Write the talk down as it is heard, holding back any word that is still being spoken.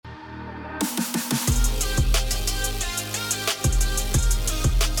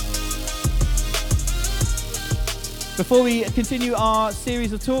Before we continue our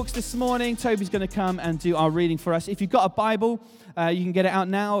series of talks this morning, Toby's going to come and do our reading for us. If you've got a Bible, you can get it out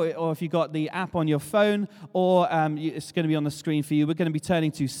now, or if you've got the app on your phone, or it's going to be on the screen for you. We're going to be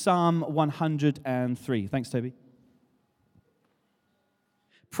turning to Psalm 103. Thanks, Toby.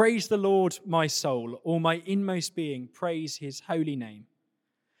 Praise the Lord, my soul, all my inmost being, praise his holy name.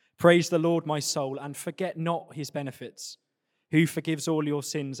 Praise the Lord, my soul, and forget not his benefits, who forgives all your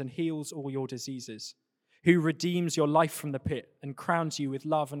sins and heals all your diseases, who redeems your life from the pit and crowns you with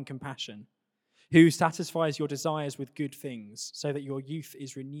love and compassion, who satisfies your desires with good things, so that your youth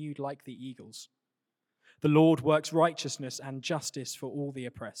is renewed like the eagles. The Lord works righteousness and justice for all the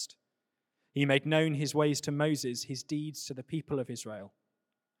oppressed. He made known his ways to Moses, his deeds to the people of Israel.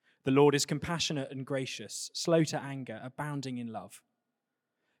 The Lord is compassionate and gracious, slow to anger, abounding in love.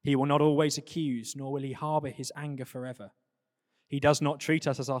 He will not always accuse, nor will he harbor his anger forever. He does not treat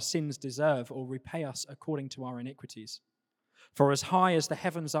us as our sins deserve or repay us according to our iniquities. For as high as the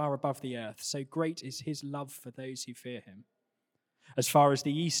heavens are above the earth, so great is his love for those who fear him. As far as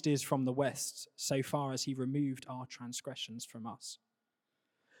the east is from the west, so far as he removed our transgressions from us.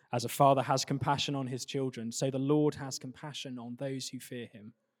 As a father has compassion on his children, so the Lord has compassion on those who fear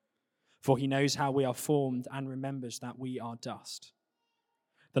him. For he knows how we are formed and remembers that we are dust.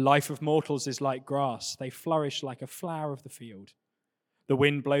 The life of mortals is like grass. They flourish like a flower of the field. The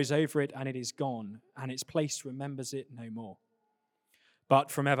wind blows over it and it is gone, and its place remembers it no more.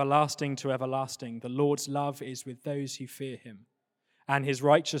 But from everlasting to everlasting, the Lord's love is with those who fear him, and his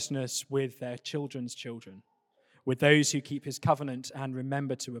righteousness with their children's children, with those who keep his covenant and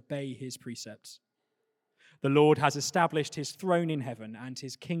remember to obey his precepts. The Lord has established his throne in heaven, and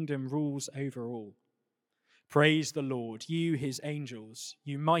his kingdom rules over all. Praise the Lord, you his angels,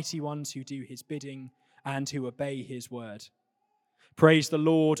 you mighty ones who do his bidding and who obey his word. Praise the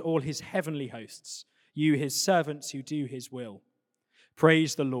Lord, all his heavenly hosts, you his servants who do his will.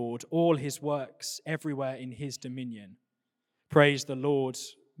 Praise the Lord, all his works everywhere in his dominion. Praise the Lord,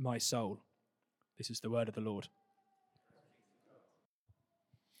 my soul. This is the word of the Lord.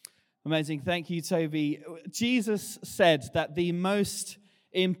 Amazing. Thank you, Toby. Jesus said that the most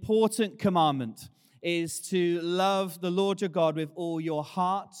important commandment is to love the Lord your God with all your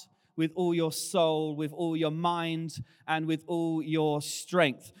heart, with all your soul, with all your mind, and with all your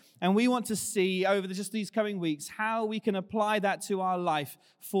strength. And we want to see over just these coming weeks how we can apply that to our life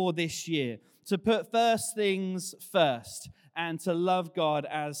for this year. To put first things first and to love God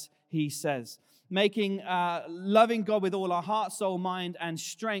as he says. Making loving God with all our heart, soul, mind, and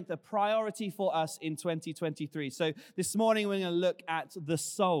strength a priority for us in 2023. So this morning we're going to look at the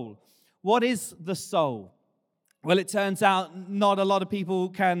soul. What is the soul? Well, it turns out not a lot of people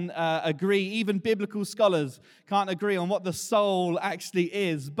can agree. Even biblical scholars can't agree on what the soul actually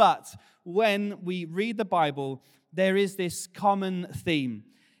is. But when we read the Bible, there is this common theme.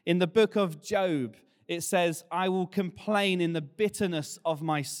 In the book of Job, it says, I will complain in the bitterness of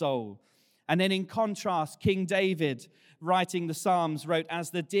my soul. And then in contrast, King David, writing the Psalms, wrote, as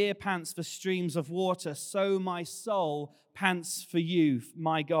the deer pants for streams of water, so my soul pants for you,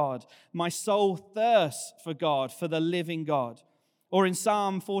 my God. My soul thirsts for God, for the living God. Or in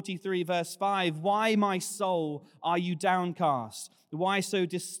Psalm 43, verse 5, why, my soul, are you downcast? Why so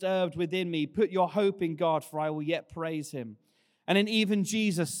disturbed within me? Put your hope in God, for I will yet praise him. And then even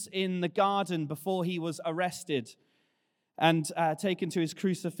Jesus in the garden before he was arrested and taken to his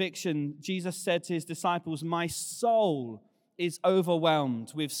crucifixion, Jesus said to his disciples, my soul is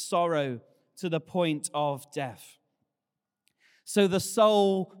overwhelmed with sorrow to the point of death. So the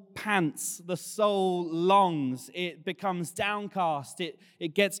soul pants, the soul longs, it becomes downcast,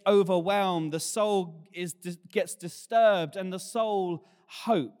 it gets overwhelmed, the soul gets disturbed, and the soul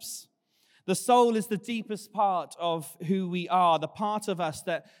hopes. The soul is the deepest part of who we are, the part of us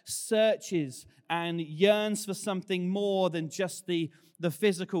that searches and yearns for something more than just the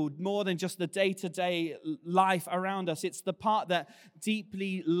physical, more than just the day-to-day life around us. It's the part that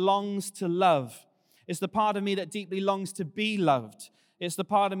deeply longs to love. It's the part of me that deeply longs to be loved. It's the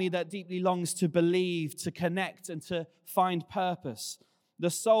part of me that deeply longs to believe, to connect, and to find purpose. The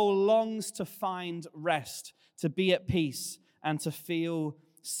soul longs to find rest, to be at peace, and to feel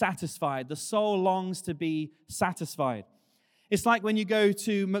satisfied. The soul longs to be satisfied. It's like when you go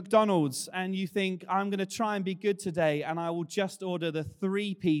to McDonald's and you think, I'm going to try and be good today, and I will just order the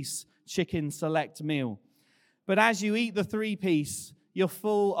 3-piece chicken select meal. But as you eat the 3-piece, you're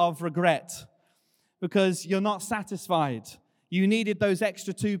full of regret because you're not satisfied. You needed those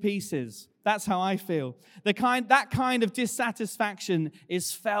extra 2 pieces. That's how I feel. That kind of dissatisfaction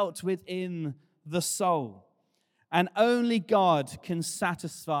is felt within the soul. And only God can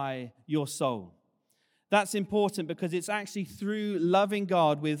satisfy your soul. That's important because it's actually through loving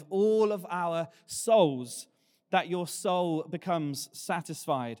God with all of our souls that your soul becomes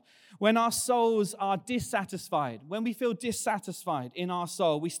satisfied. When our souls are dissatisfied, when we feel dissatisfied in our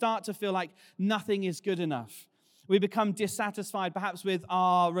soul, we start to feel like nothing is good enough. We become dissatisfied perhaps with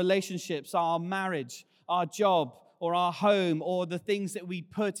our relationships, our marriage, our job, or our home, or the things that we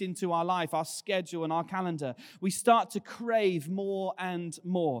put into our life, our schedule and our calendar. We start to crave more and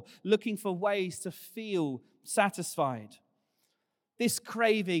more, looking for ways to feel satisfied. This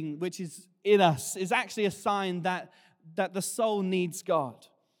craving, which is in us, is actually a sign that the soul needs God.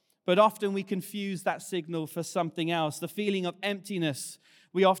 But often we confuse that signal for something else. The feeling of emptiness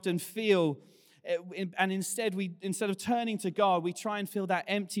we often feel, and instead of turning to God, we try and fill that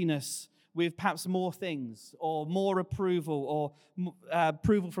emptiness with perhaps more things, or more approval, or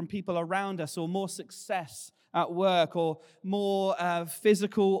approval from people around us, or more success at work, or more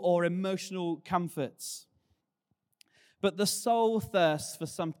physical or emotional comforts. But the soul thirsts for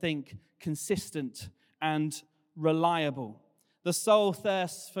something consistent and reliable. The soul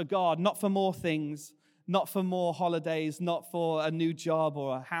thirsts for God, not for more things, not for more holidays, not for a new job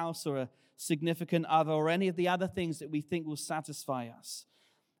or a house or a significant other or any of the other things that we think will satisfy us.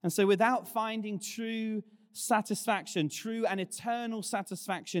 And so without finding true satisfaction, true and eternal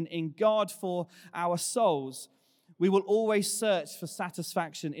satisfaction in God for our souls, we will always search for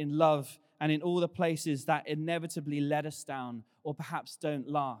satisfaction in love and in all the places that inevitably let us down or perhaps don't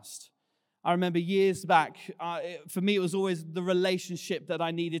last. I remember years back, for me it was always the relationship that I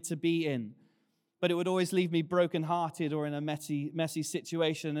needed to be in. But it would always leave me brokenhearted or in a messy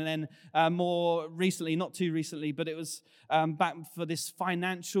situation. And then more recently, not too recently, but it was back for this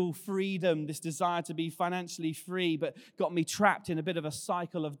financial freedom, this desire to be financially free, but got me trapped in a bit of a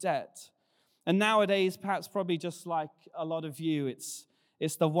cycle of debt. And nowadays, perhaps probably just like a lot of you, it's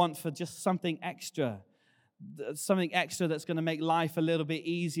the want for just something extra that's going to make life a little bit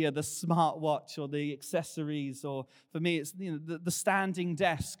easier, the smartwatch or the accessories, or for me it's the standing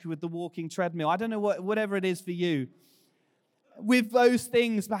desk with the walking treadmill. I don't know whatever it is for you. With those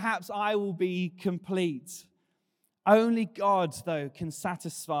things, perhaps I will be complete. Only God, though, can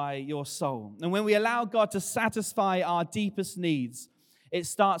satisfy your soul. And when we allow God to satisfy our deepest needs, it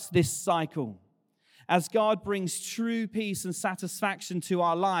starts this cycle. As God brings true peace and satisfaction to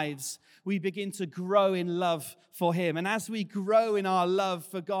our lives, we begin to grow in love for Him. And as we grow in our love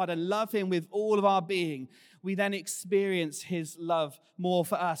for God and love Him with all of our being, we then experience His love more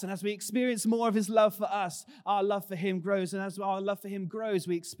for us. And as we experience more of His love for us, our love for Him grows. And as our love for Him grows,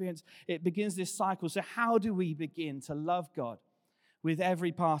 it begins this cycle. So how do we begin to love God with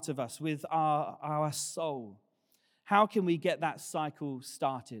every part of us, with our soul? How can we get that cycle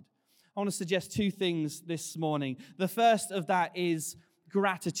started? I want to suggest two things this morning. The first of that is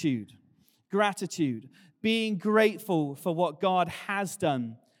gratitude. Gratitude. Being grateful for what God has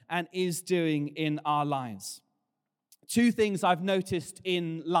done and is doing in our lives. Two things I've noticed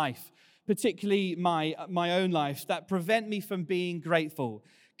in life, particularly my own life, that prevent me from being grateful.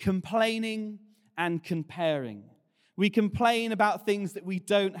 Complaining and comparing. We complain about things that we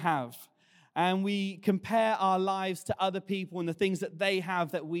don't have. And we compare our lives to other people and the things that they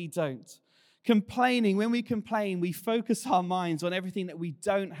have that we don't. Complaining, when we complain, we focus our minds on everything that we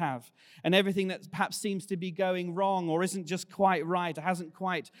don't have and everything that perhaps seems to be going wrong or isn't just quite right, or hasn't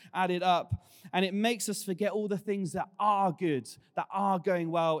quite added up. And it makes us forget all the things that are good, that are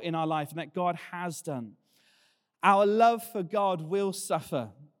going well in our life and that God has done. Our love for God will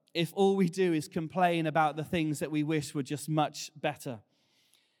suffer if all we do is complain about the things that we wish were just much better.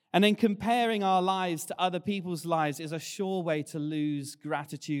 And then comparing our lives to other people's lives is a sure way to lose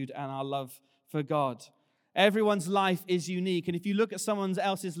gratitude and our love for God. Everyone's life is unique. And if you look at someone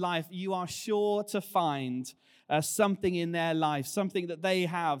else's life, you are sure to find something in their life, something that they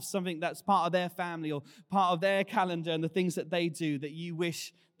have, something that's part of their family or part of their calendar and the things that they do that you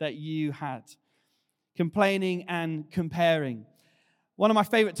wish that you had. Complaining and comparing. One of my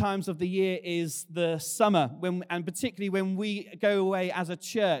favorite times of the year is the summer, and particularly when we go away as a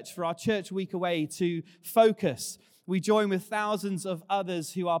church for our church week away to Focus. We join with thousands of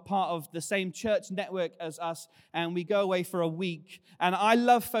others who are part of the same church network as us, and we go away for a week. And I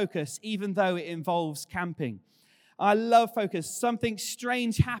love Focus, even though it involves camping. I love Focus. Something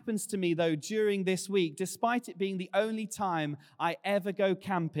strange happens to me, though, during this week. Despite it being the only time I ever go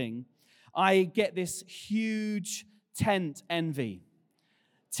camping, I get this huge tent envy.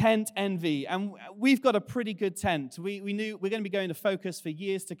 Tent envy. And we've got a pretty good tent. We knew we're going to be going to Focus for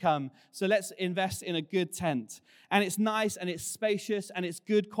years to come, so let's invest in a good tent. And it's nice and it's spacious and it's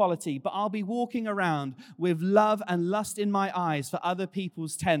good quality, but I'll be walking around with love and lust in my eyes for other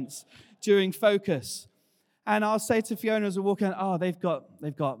people's tents during Focus. And I'll say to Fiona as we're walking, oh, they've got,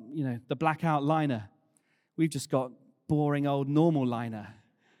 the blackout liner. We've just got boring old normal liner.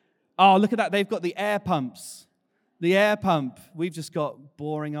 Oh, look at that. They've got the air pumps. The air pump. We've just got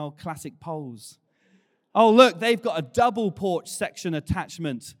boring old classic poles. Oh, look, they've got a double porch section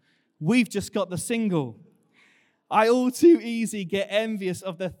attachment. We've just got the single. I all too easy get envious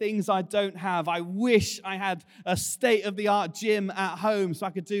of the things I don't have. I wish I had a state-of-the-art gym at home so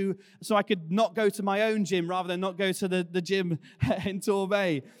I could not go to my own gym rather than not go to the gym in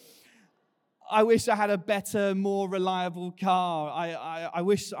Torbay. I wish I had a better, more reliable car. I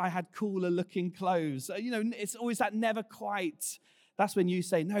wish I had cooler-looking clothes. It's always that never quite. That's when you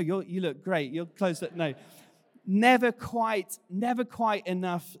say, no, you look great. Your clothes look, no. Never quite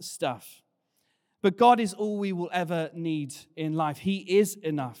enough stuff. But God is all we will ever need in life. He is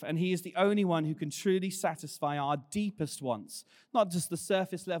enough, and He is the only one who can truly satisfy our deepest wants. Not just the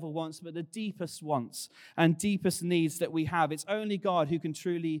surface level wants, but the deepest wants and deepest needs that we have. It's only God who can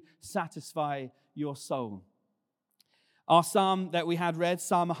truly satisfy your soul. Our psalm that we had read,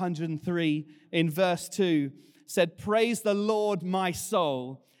 Psalm 103, in verse 2, said, "Praise the Lord, my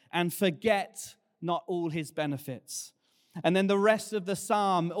soul, and forget not all His benefits." And then the rest of the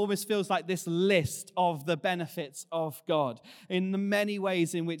psalm almost feels like this list of the benefits of God in the many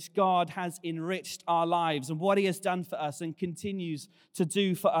ways in which God has enriched our lives and what He has done for us and continues to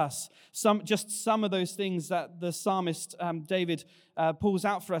do for us. Some of those things that the psalmist David pulls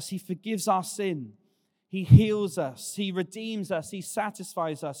out for us. He forgives our sin. He heals us. He redeems us. He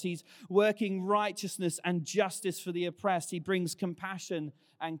satisfies us. He's working righteousness and justice for the oppressed. He brings compassion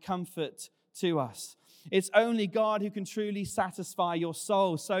and comfort to us. It's only God who can truly satisfy your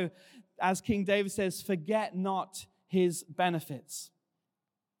soul. So, as King David says, forget not His benefits.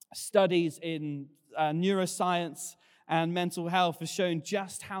 Studies in neuroscience and mental health have shown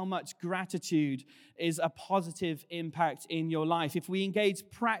just how much gratitude is a positive impact in your life. If we engage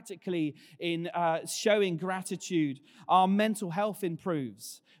practically in showing gratitude, our mental health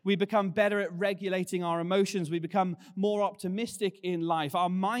improves. We become better at regulating our emotions. We become more optimistic in life. Our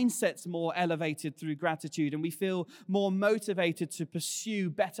mindset's more elevated through gratitude, and we feel more motivated to pursue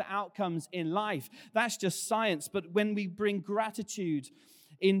better outcomes in life. That's just science. But when we bring gratitude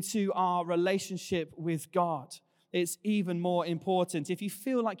into our relationship with God, it's even more important. If you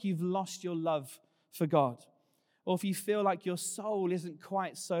feel like you've lost your love for God, or if you feel like your soul isn't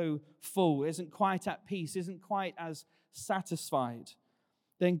quite so full, isn't quite at peace, isn't quite as satisfied,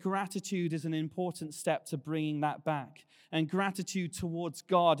 then gratitude is an important step to bringing that back. And gratitude towards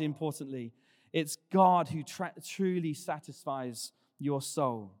God, importantly. It's God who truly satisfies your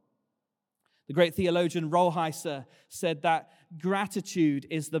soul. The great theologian Rollheiser said that gratitude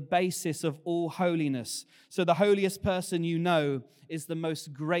is the basis of all holiness. So the holiest person you know is the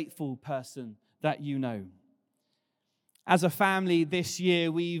most grateful person that you know. As a family this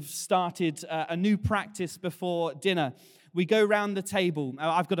year, we've started a new practice before dinner. We go round the table.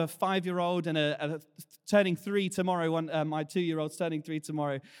 I've got a 5-year-old and a turning 3 tomorrow. My 2-year-old's turning 3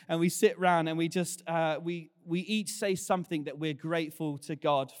 tomorrow. And we sit round and we just we each say something that we're grateful to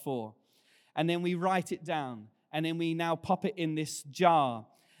God for. And then we write it down. And then we now pop it in this jar.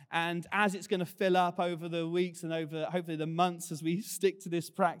 And as it's going to fill up over the weeks and over hopefully the months as we stick to this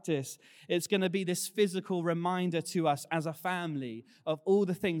practice, it's going to be this physical reminder to us as a family of all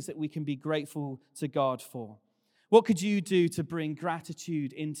the things that we can be grateful to God for. What could you do to bring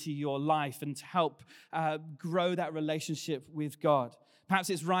gratitude into your life and to help grow that relationship with God? Perhaps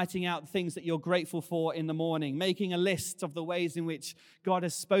it's writing out things that you're grateful for in the morning, making a list of the ways in which God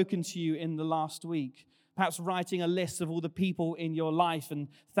has spoken to you in the last week. Perhaps writing a list of all the people in your life and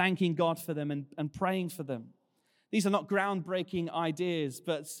thanking God for them and praying for them. These are not groundbreaking ideas,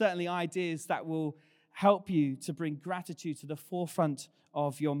 but certainly ideas that will help you to bring gratitude to the forefront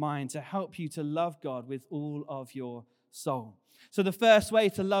of your mind, to help you to love God with all of your soul. So the first way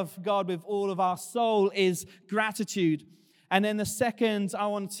to love God with all of our soul is gratitude. And then the second I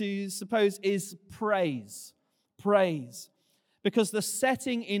want to suppose is praise. Praise. Because the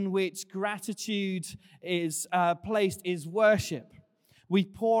setting in which gratitude is placed is worship. We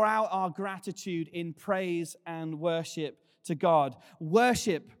pour out our gratitude in praise and worship to God.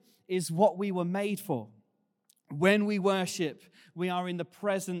 Worship is what we were made for. When we worship, we are in the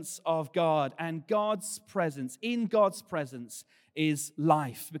presence of God. And God's presence, in God's presence, is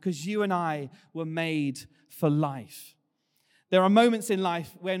life. Because you and I were made for life. There are moments in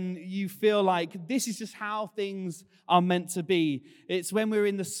life when you feel like this is just how things are meant to be. It's when we're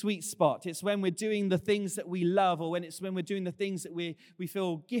in the sweet spot. It's when we're doing the things that we love, or when we're doing the things that we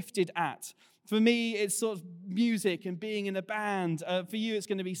feel gifted at. For me, it's sort of music and being in a band. For you, it's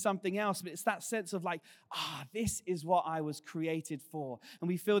going to be something else. But it's that sense of like, this is what I was created for. And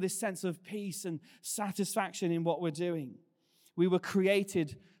we feel this sense of peace and satisfaction in what we're doing. We were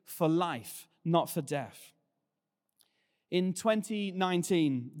created for life, not for death. In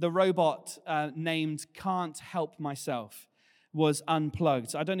 2019, the robot named Can't Help Myself was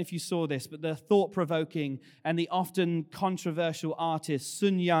unplugged. I don't know if you saw this, but the thought-provoking and the often controversial artists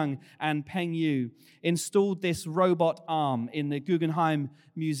Sun Yung and Peng Yu installed this robot arm in the Guggenheim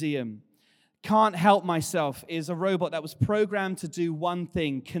Museum. Can't Help Myself is a robot that was programmed to do one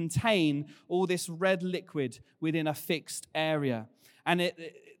thing: contain all this red liquid within a fixed area. And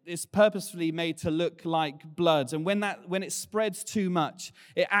it's purposefully made to look like blood. And when it spreads too much,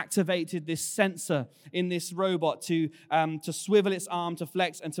 it activated this sensor in this robot to swivel its arm, to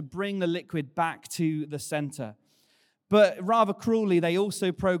flex, and to bring the liquid back to the center. But rather cruelly, they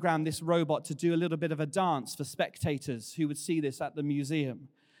also programmed this robot to do a little bit of a dance for spectators who would see this at the museum.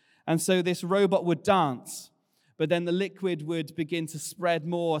 And so this robot would dance, but then the liquid would begin to spread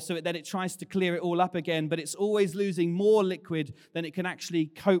more, so then it tries to clear it all up again, but it's always losing more liquid than it can actually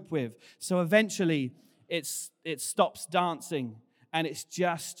cope with. So eventually, it stops dancing, and it's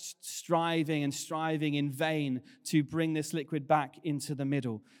just striving in vain to bring this liquid back into the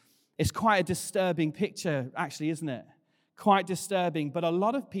middle. It's quite a disturbing picture, actually, isn't it? Quite disturbing, but a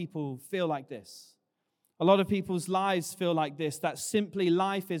lot of people feel like this. A lot of people's lives feel like this, that simply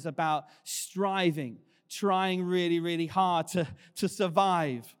life is about striving, trying really, really hard to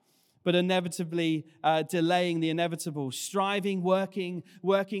survive, but inevitably delaying the inevitable. Striving,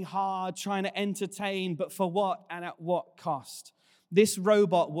 working hard, trying to entertain, but for what and at what cost? This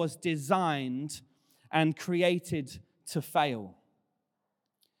robot was designed and created to fail.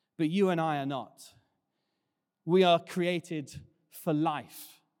 But you and I are not. We are created for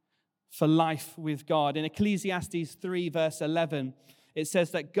life with God. In Ecclesiastes 3, verse 11, it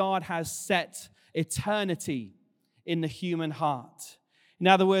says that God has set eternity in the human heart. In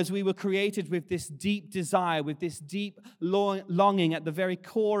other words, we were created with this deep desire, with this deep longing at the very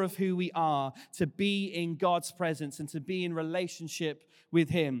core of who we are, to be in God's presence and to be in relationship with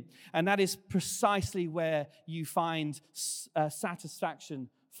Him. And that is precisely where you find satisfaction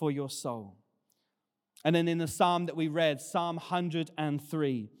for your soul. And then in the psalm that we read, Psalm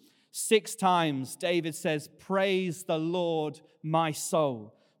 103, 6 times David says, "Praise the Lord, my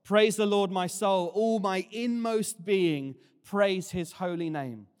soul. Praise the Lord, my soul. All my inmost being, praise His holy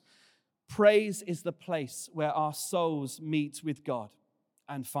name." Praise is the place where our souls meet with God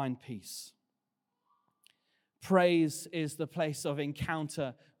and find peace. Praise is the place of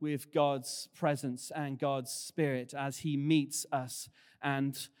encounter with God's presence and God's Spirit as He meets us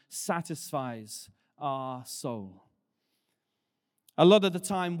and satisfies our soul. A lot of the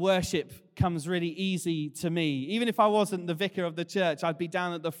time, worship comes really easy to me. Even if I wasn't the vicar of the church, I'd be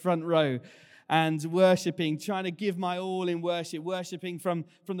down at the front row and worshiping, trying to give my all in worship, worshiping from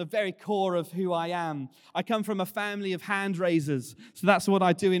the very core of who I am. I come from a family of hand raisers, so that's what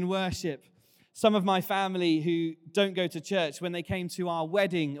I do in worship. Some of my family who don't go to church, when they came to our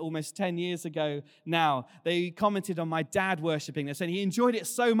wedding almost 10 years ago now, they commented on my dad worshiping. They said he enjoyed it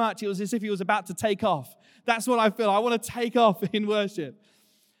so much, it was as if he was about to take off. That's what I feel. I want to take off in worship.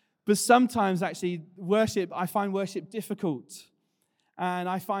 But sometimes, actually, I find worship difficult. And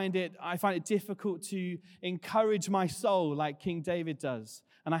I find it difficult to encourage my soul like King David does.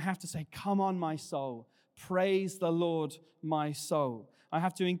 And I have to say, "Come on, my soul. Praise the Lord, my soul." I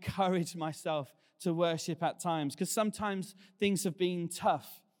have to encourage myself to worship at times, because sometimes things have been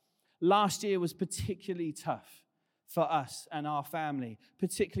tough. Last year was particularly tough for us and our family,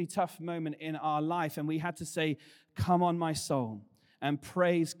 particularly tough moment in our life, and we had to say, "Come on, my soul," and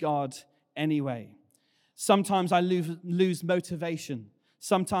praise God anyway. Sometimes I lose motivation.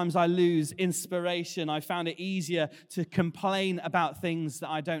 Sometimes I lose inspiration. I found it easier to complain about things that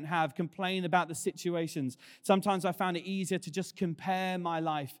I don't have, complain about the situations. Sometimes I found it easier to just compare my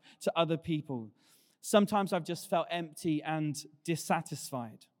life to other people. Sometimes I've just felt empty and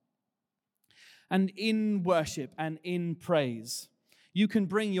dissatisfied. And in worship and in praise, you can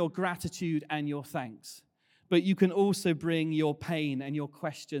bring your gratitude and your thanks, but you can also bring your pain and your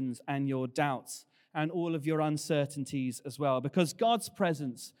questions and your doubts and all of your uncertainties as well, because God's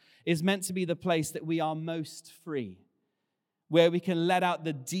presence is meant to be the place that we are most free, where we can let out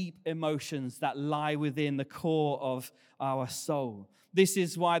the deep emotions that lie within the core of our soul. This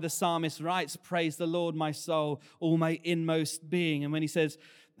is why the psalmist writes, praise the Lord, my soul, all my inmost being. And when he says,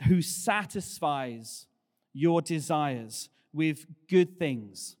 who satisfies your desires with good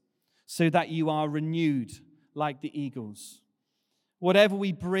things so that you are renewed like the eagles. Whatever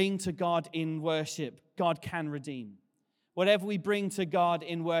we bring to God in worship, God can redeem. Whatever we bring to God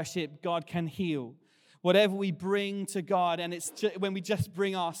in worship, God can heal. Whatever we bring to God, and when we just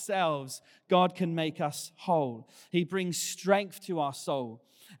bring ourselves, God can make us whole. He brings strength to our soul,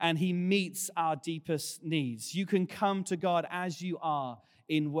 and He meets our deepest needs. You can come to God as you are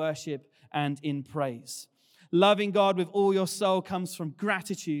in worship and in praise. Loving God with all your soul comes from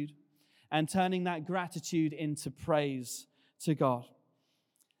gratitude, and turning that gratitude into praise to God.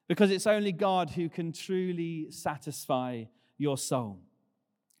 Because it's only God who can truly satisfy your soul.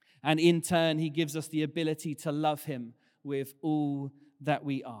 And in turn, He gives us the ability to love Him with all that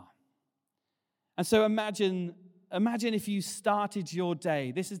we are. And so imagine if you started your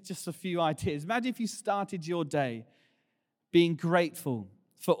day. This is just a few ideas. Imagine if you started your day being grateful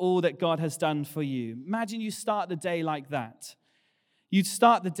for all that God has done for you. Imagine you start the day like that. You'd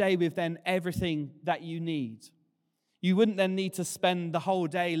start the day with then everything that you need. You wouldn't then need to spend the whole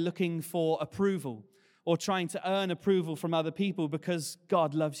day looking for approval or trying to earn approval from other people, because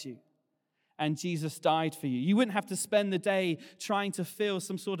God loves you and Jesus died for you. You wouldn't have to spend the day trying to fill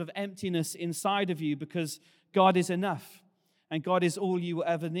some sort of emptiness inside of you, because God is enough and God is all you will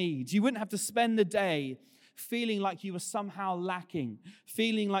ever need. You wouldn't have to spend the day feeling like you were somehow lacking,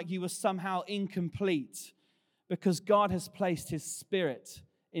 feeling like you were somehow incomplete, because God has placed His Spirit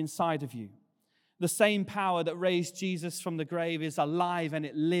inside of you. The same power that raised Jesus from the grave is alive, and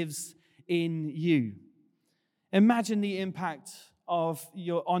it lives in you. Imagine the impact on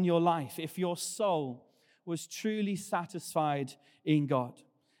your life if your soul was truly satisfied in God.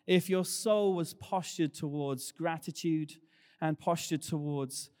 If your soul was postured towards gratitude and postured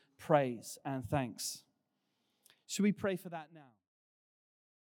towards praise and thanks. Should we pray for that now?